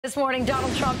This morning,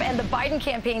 Donald Trump and the Biden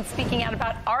campaign speaking out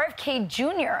about RFK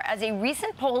Jr. as a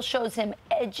recent poll shows him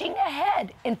edging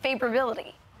ahead in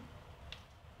favorability.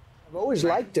 I've always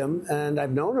liked him, and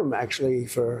I've known him actually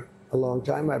for a long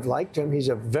time. I've liked him. He's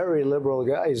a very liberal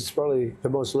guy. He's probably the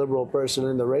most liberal person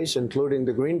in the race, including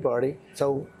the Green Party.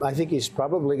 So I think he's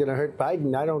probably going to hurt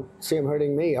Biden. I don't see him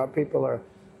hurting me. Our people are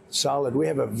solid. We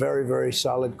have a very, very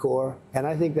solid core, and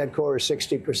I think that core is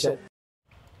 60%.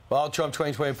 Well, Trump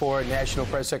 2024 National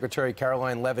Press Secretary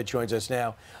Karoline Leavitt joins us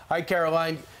now. Hi,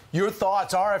 Karoline. Your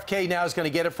thoughts? RFK now is going to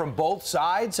get it from both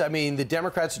sides. I mean, the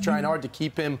Democrats are trying hard to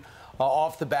keep him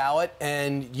off the ballot,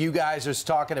 and you guys are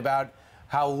talking about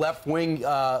how left-wing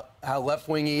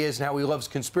he is and how he loves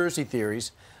conspiracy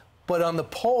theories. But on the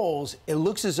polls, it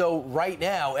looks as though right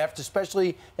now,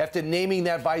 especially after naming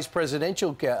that vice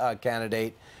presidential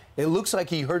candidate, it looks like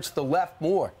he hurts the left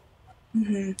more.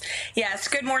 Yes.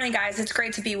 Good morning, guys. It's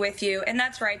great to be with you. And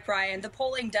that's right, Brian. The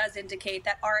polling does indicate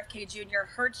that RFK Jr.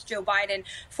 hurts Joe Biden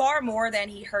far more than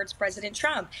he hurts President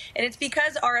Trump. And it's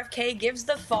because RFK gives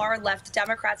the far left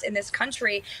Democrats in this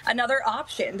country another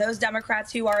option, those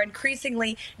Democrats who are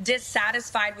increasingly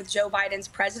dissatisfied with Joe Biden's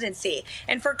presidency.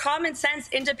 And for common sense,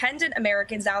 independent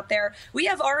Americans out there, we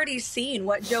have already seen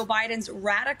what Joe Biden's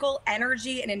radical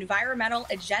energy and environmental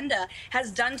agenda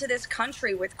has done to this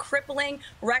country with crippling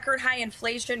record high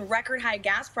inflation, record high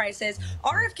gas prices.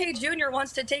 RFK Jr.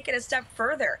 wants to take it a step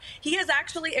further. He has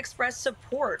actually expressed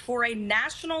support for a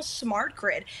national smart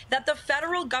grid that the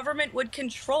federal government would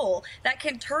control that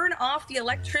can turn off the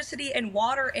electricity and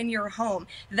water in your home.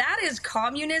 That is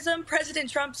communism.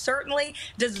 President Trump certainly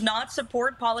does not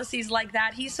support policies like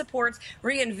that. He supports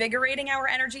reinvigorating our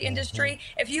energy industry.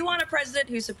 If you want a president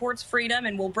who supports freedom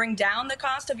and will bring down the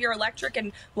cost of your electric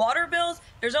and water bills,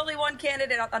 there's only one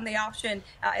candidate on the option,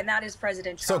 and that is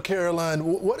President Trump. So, Karoline,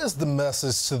 what is the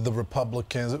message to the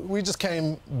Republicans? We just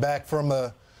came back from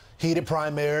a heated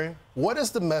primary. What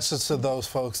is the message to those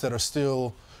folks that are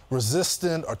still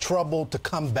resistant or troubled to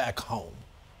come back home?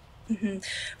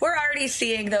 We're already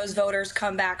seeing those voters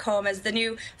come back home. As the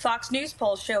new Fox News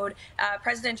poll showed,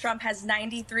 President Trump has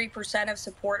 93% of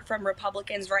support from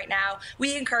Republicans right now.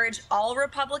 We encourage all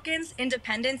Republicans,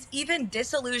 independents, even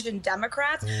disillusioned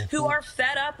Democrats who are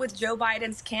fed up with Joe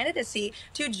Biden's candidacy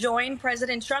to join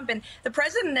President Trump. And the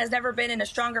president has never been in a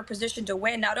stronger position to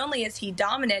win. Not only is he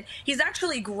dominant, he's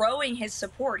actually growing his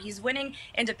support. He's winning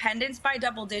independents by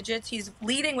double digits. He's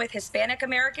leading with Hispanic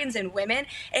Americans and women,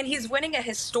 and he's winning a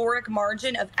historic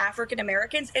margin of African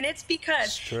Americans. And it's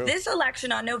because this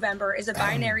election on November is a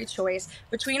binary choice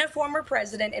between a former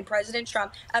president and President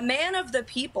Trump, a man of the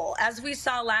people, as we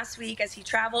saw last week as he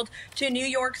traveled to New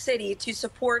York City to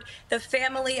support the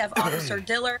family of Officer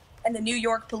Diller and the New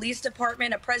York Police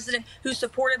Department, a president who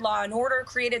supported law and order,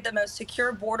 created the most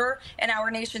secure border in our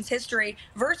nation's history,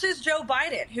 versus Joe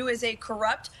Biden, who is a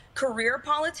corrupt career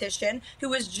politician who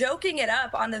was joking it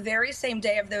up on the very same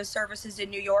day of those services in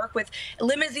New York with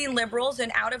limousine liberals and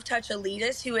out-of-touch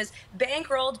elitists, who is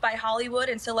bankrolled by Hollywood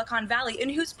and Silicon Valley, and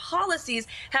whose policies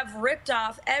have ripped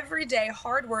off everyday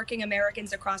hardworking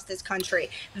Americans across this country.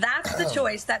 That's the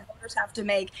choice that voters have to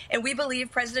make. And we believe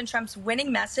President Trump's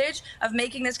winning message of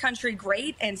making this country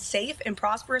great and safe and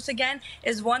prosperous again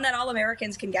is one that all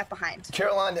Americans can get behind.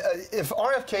 Karoline, if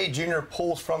RFK Jr.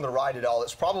 pulls from the right at all,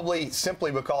 it's probably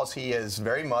simply because he is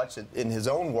very much, in his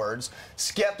own words,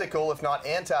 skeptical, if not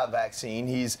anti-vaccine.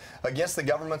 He's against the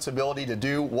government's ability to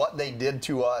do what they did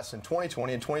to us in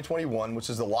 2020 and 2021, which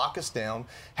is to lock us down,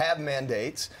 have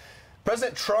mandates.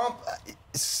 President Trump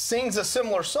sings a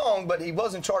similar song, but he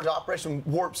was in charge of Operation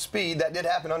Warp Speed. That did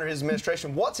happen under his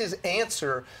administration. What's his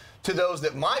answer to those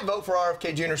that might vote for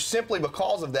RFK Jr. simply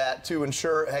because of that, to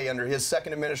ensure, hey, under his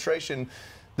second administration,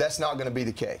 that's not going to be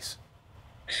the case?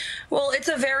 Well, it's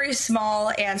a very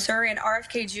small answer, and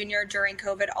RFK Jr. during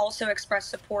COVID also expressed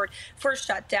support for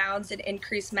shutdowns and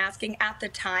increased masking at the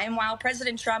time, while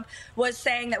President Trump was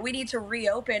saying that we need to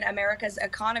reopen America's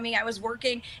economy. I was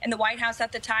working in the White House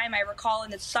at the time. I recall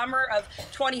in the summer of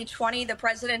 2020, the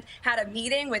president had a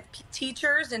meeting with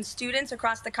teachers and students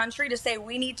across the country to say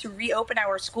we need to reopen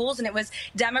our schools, and it was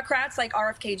Democrats like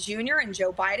RFK Jr. and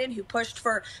Joe Biden who pushed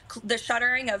for the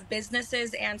shuttering of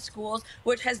businesses and schools,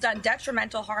 which has done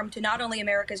detrimental harm to not only only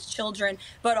America's children,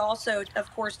 but also, of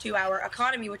course, to our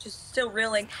economy, which is still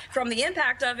reeling from the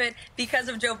impact of it because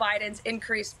of Joe Biden's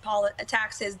increased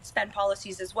taxes, spend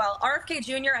policies as well. RFK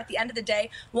Jr. at the end of the day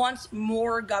wants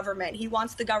more government. He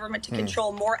wants the government to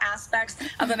control more aspects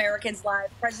of Americans'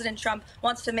 lives. President Trump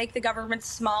wants to make the government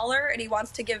smaller, and he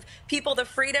wants to give people the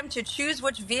freedom to choose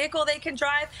which vehicle they can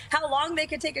drive, how long they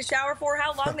can take a shower for,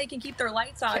 how long they can keep their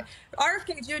lights on.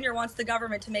 RFK Jr. wants the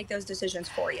government to make those decisions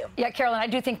for you. Yeah, Caroline, I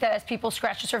do think that as people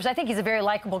scratch the surface, I think he's a very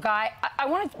likable guy. I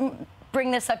want to bring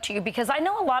this up to you because I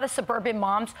know a lot of suburban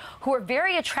moms who are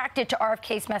very attracted to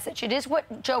RFK's message. It is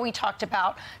what Joey talked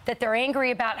about, that they're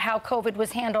angry about how COVID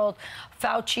was handled,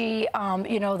 Fauci,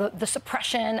 the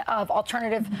suppression of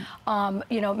alternative,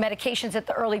 medications at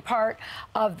the early part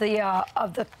of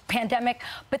the pandemic.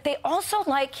 But they also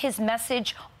like his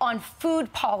message on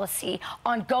food policy,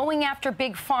 on going after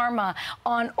big pharma,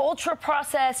 on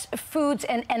ultra-processed foods,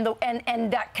 and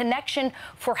that connection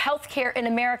for healthcare in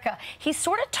America. He's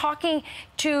sort of talking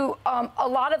to a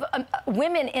lot of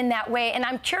women in that way, and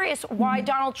I'm curious why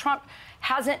Donald Trump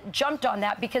hasn't jumped on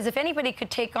that, because if anybody could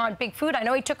take on big food, I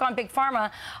know he took on big pharma.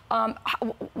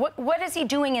 What is he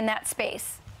doing in that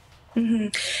space?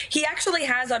 He actually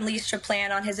has unleashed a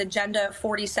plan on his Agenda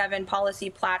 47 policy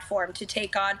platform to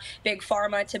take on big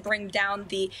pharma, to bring down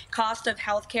the cost of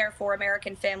health care for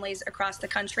American families across the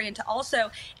country, and to also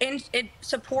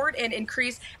support and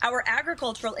increase our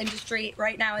agricultural industry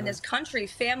right now in this country.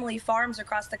 Family farms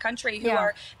across the country who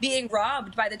are being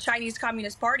robbed by the Chinese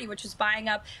Communist Party, which is buying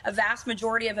up a vast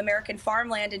majority of American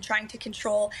farmland and trying to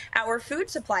control our food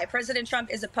supply. President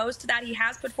Trump is opposed to that. He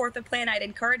has put forth a plan. I'd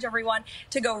encourage everyone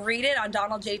to go read it on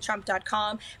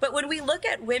donaldjtrump.com. But when we look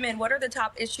at women, what are the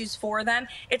top issues for them?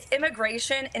 It's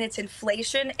immigration, and it's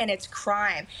inflation, and it's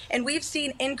crime. And we've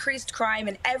seen increased crime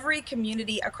in every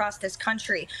community across this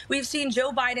country. We've seen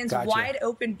Joe Biden's wide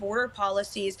open border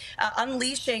policies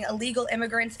unleashing illegal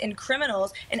immigrants and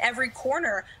criminals in every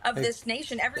corner of this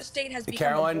nation. Every state has become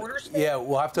Caroline, a border state. Yeah,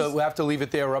 we'll have to leave it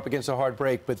there. We're up against a hard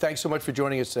break. But thanks so much for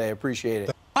joining us today. I appreciate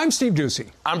it. I'm Steve Ducey.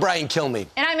 I'm Brian Kilmeade.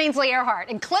 And I'm Ainsley Earhart.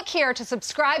 And click here to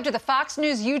subscribe to the Fox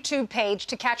News YouTube page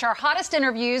to catch our hottest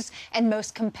interviews and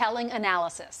most compelling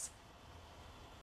analysis.